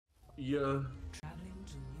Yeah.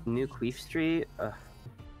 New Queef Street?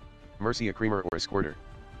 Mercy a creamer or a squirter?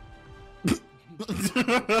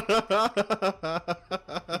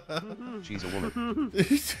 She's a woman.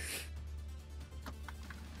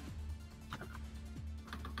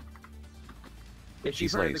 Is she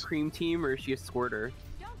part of the cream team or is she a squirter?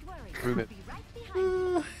 Prove it.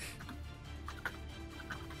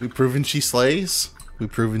 We've proven she slays.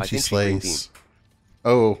 We've proven she slays.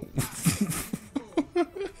 Oh. I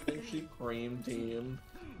think she cream team.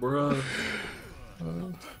 Bruh.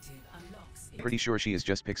 Pretty sure she is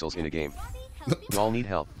just pixels in a game. Y'all need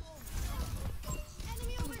help.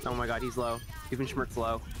 Oh my god, he's low. Even Schmirt's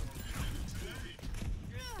low.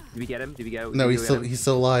 Did we get him? Did we go? No, he's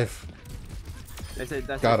still alive. I said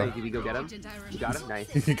that's got what him. Did we go get him? You got him?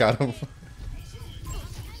 Nice. You got him.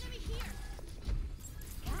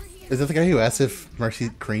 Is that the guy who asked if Mercy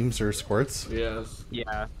creams or squirts? Yes.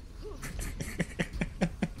 Yeah.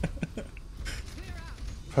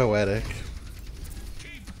 Poetic.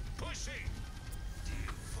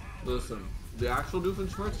 Listen, the actual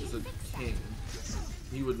Doofenshmirtz is a king.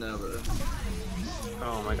 He would never.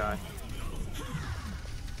 Oh my god.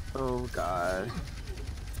 Oh god.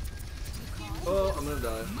 Oh, I'm gonna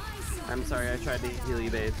die. I'm sorry, I tried to heal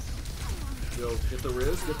you, babes. Yo, get the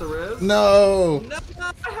Riz, get the Riz. No! No,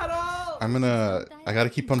 I had all! I gotta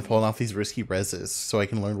keep on pulling off these risky reses so I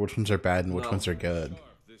can learn which ones are bad and which ones are good.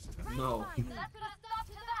 No.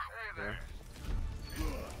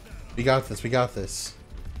 We got this, we got this.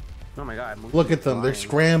 Oh my god. Look at them, they're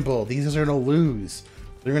scrambled. These are no lose.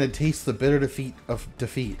 They're gonna taste the bitter defeat of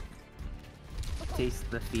defeat. Taste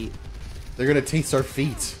the feet. They're gonna taste our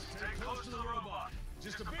feet.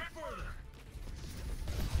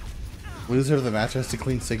 Loser of the match has to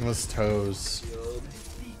clean Sigma's toes.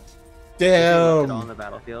 Damn! On the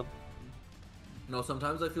battlefield. No,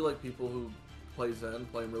 sometimes I feel like people who play Zen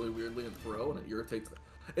play him really weirdly and throw, and it irritates them.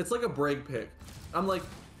 It's like a Brig pick. I'm like,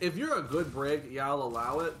 if you're a good Brig, yeah, I'll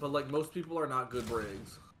allow it, but like most people are not good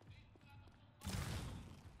Brigs.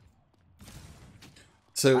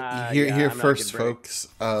 So here I'm first, folks.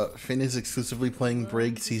 Finn is exclusively playing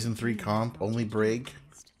Brig Season 3 comp, only Brig.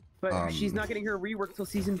 But she's not getting her rework till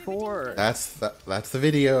Season 4. That's the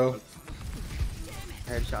video.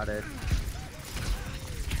 Headshotted.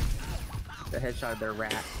 The headshot their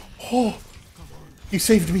rat. Oh, you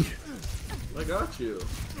saved me. I got you.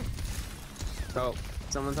 Oh,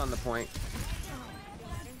 someone's on the point.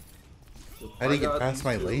 How do you get past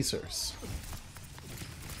my lasers?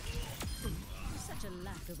 Such a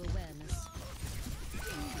lack of awareness.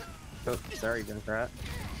 Oh, sorry, Junkrat.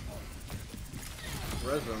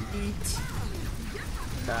 Resum.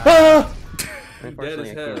 Ah!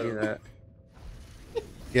 Unfortunately, I can't do that.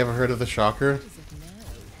 You ever heard of the Shocker?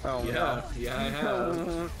 Oh Yeah, no. yeah, I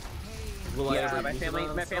have. Will Yeah, I ever my use it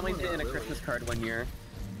family on did it in a someone? Christmas card one year.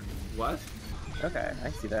 What? Okay, I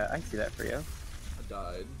see that. I see that for you. I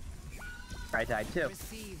died. I died too.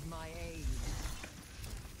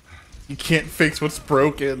 You can't fix what's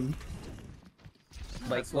broken.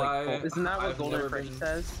 Like, isn't that what I've Golden never Freddy been-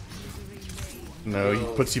 says? No, he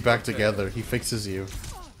puts you back together. He fixes you.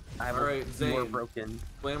 I'm Alright, more Zane. broken.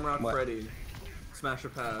 Glamrock What? Freddy. Smash or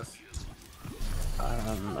pass.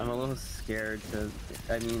 I'm a little scared to.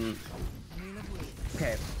 I mean,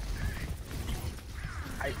 okay.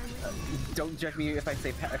 Don't judge me if I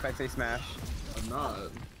say smash, I'm not.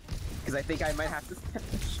 because I think I might have to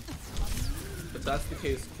smash. If that's the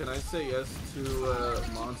case, can I say yes to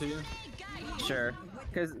Monty? Sure,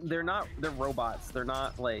 because they're robots. They're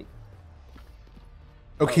not like.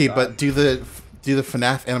 Okay, Oh, but God. do the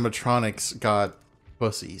FNAF animatronics got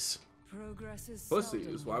pussies?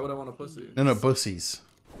 Pussies? Why would I want a pussy? No, bussies.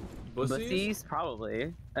 Pussies? Pussies?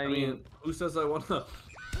 Probably. I I mean, mean, who says I want to?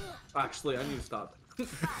 Actually, I need to stop.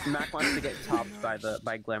 Mac wants to get topped by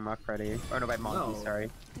Glamrock Freddy, or no, by Monty. No. Sorry,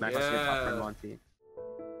 Mac wants to get topped by Yeah. Monty.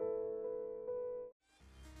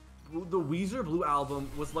 The Weezer Blue album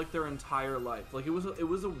was like their entire life. Like it was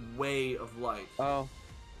a way of life. Oh,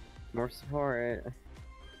 more support.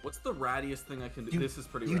 What's the rattiest thing I can do? This is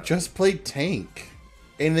pretty. You ratty. just played Tank,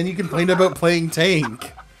 and then you complained about playing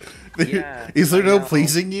Tank. Yeah, Is there I no know.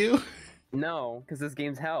 pleasing you? No, because this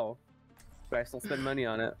game's hell. But I still spend money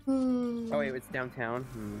on it. Oh wait, it's downtown.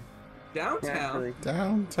 Yeah, Downtown actually.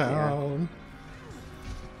 Downtown.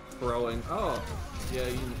 throwing. Oh, yeah.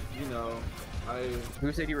 You know,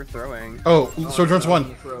 Who said you were throwing? Oh, Sojourn's I'm one.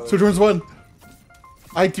 gonna throw. Sojourn's one.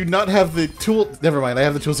 I do not have the tool. Never mind. I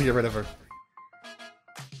have the tools to get rid of her.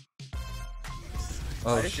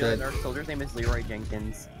 Oh I just shit! realized our soldier's name is Leroy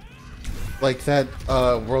Jenkins. Like that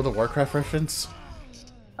World of Warcraft reference.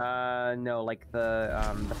 No, like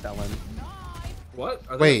the felon. What?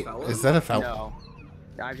 Are they Wait, a fella? is that a foul? No.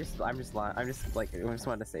 I'm just lying. I just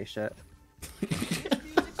wanted to say shit.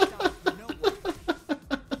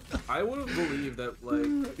 I wouldn't believe that,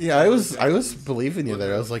 like... Yeah, I was believing you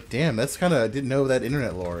there. I was like, damn, that's kind of... I didn't know that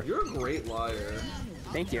internet lore. You're a great liar.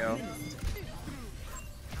 Thank you.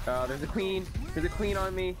 Oh, there's a queen. There's a queen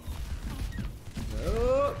on me.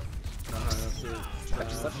 Nope. I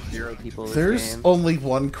just left 0 people in this There's game. only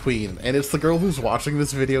one queen, and it's the girl who's watching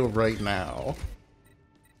this video right now.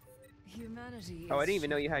 Oh, I didn't even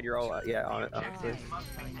know you had your all out. Yeah, on it. Honestly.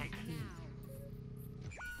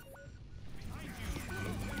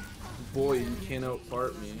 Boy, you can't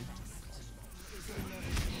out-fart me.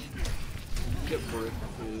 Get brick,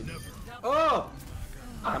 dude. Oh!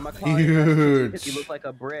 I'm gonna call you Huge. because you look like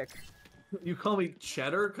a brick. You call me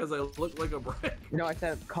cheddar because I look like a brick? No, I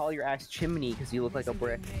said call your ass chimney because you look like a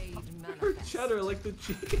brick. You're cheddar like the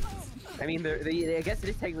cheese. I mean, I guess it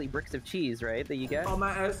is technically bricks of cheese, right? That you get. Oh,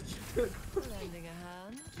 my ass.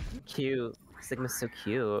 Cute. Sigma's so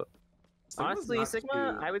cute. Honestly, not Sigma,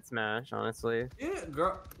 cute. I would smash. Honestly, Yeah,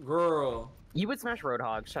 girl. you would smash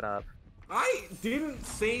Roadhog. Shut up. I didn't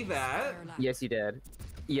say that. Yes, you did.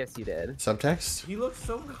 Yes, you did. Subtext? He looks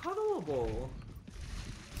so cuddleable.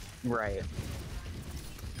 Right.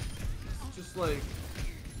 Just like,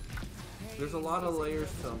 there's a lot of layers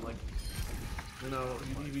to him. Like, you know,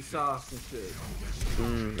 he'd be soft and shit.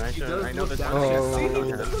 I He should. does I know look this. dashing. Oh. See,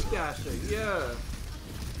 he does look dashing. Yeah.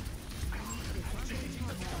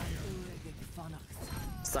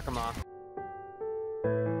 Suck him off.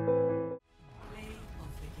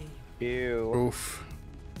 Ew. Oof.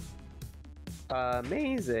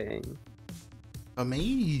 Amazing.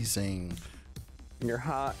 Amazing. You're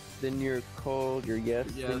hot, then you're cold, you're yes,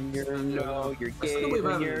 Yeah, then you're then you're no, no. you're I still gay, believe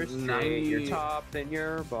then I'm you're straight, 90. you're top, then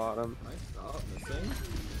you're bottom. Can I stop missing?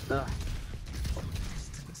 Ugh.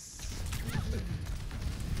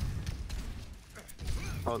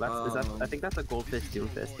 Oh, is that? I think that's a goldfish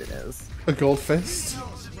doomfist. It is A gold fist?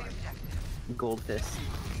 goldfish.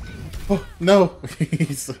 Oh, no!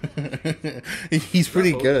 He's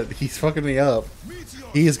pretty good. He's fucking me up.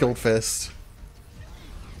 He is gold fist.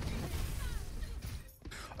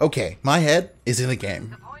 Okay, my head is in the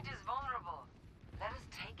game.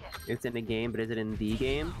 It's in the game, but is it in the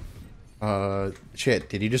game? Shit,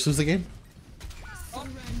 did you just lose the game?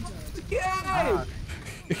 Yay! Ah.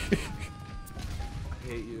 I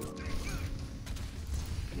hate you.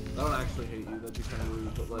 I don't actually hate you, that'd be kind of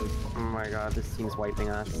rude, but like... Oh my god, this team's wiping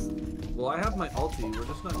us. Well, I have my ulti, we're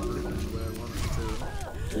just not doing it the way I want us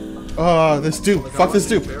to. Oh, this dude. Like, Fuck this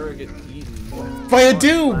dude. Barra get eaten. By a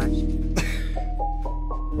doom!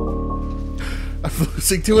 I'm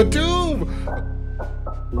losing to a doom!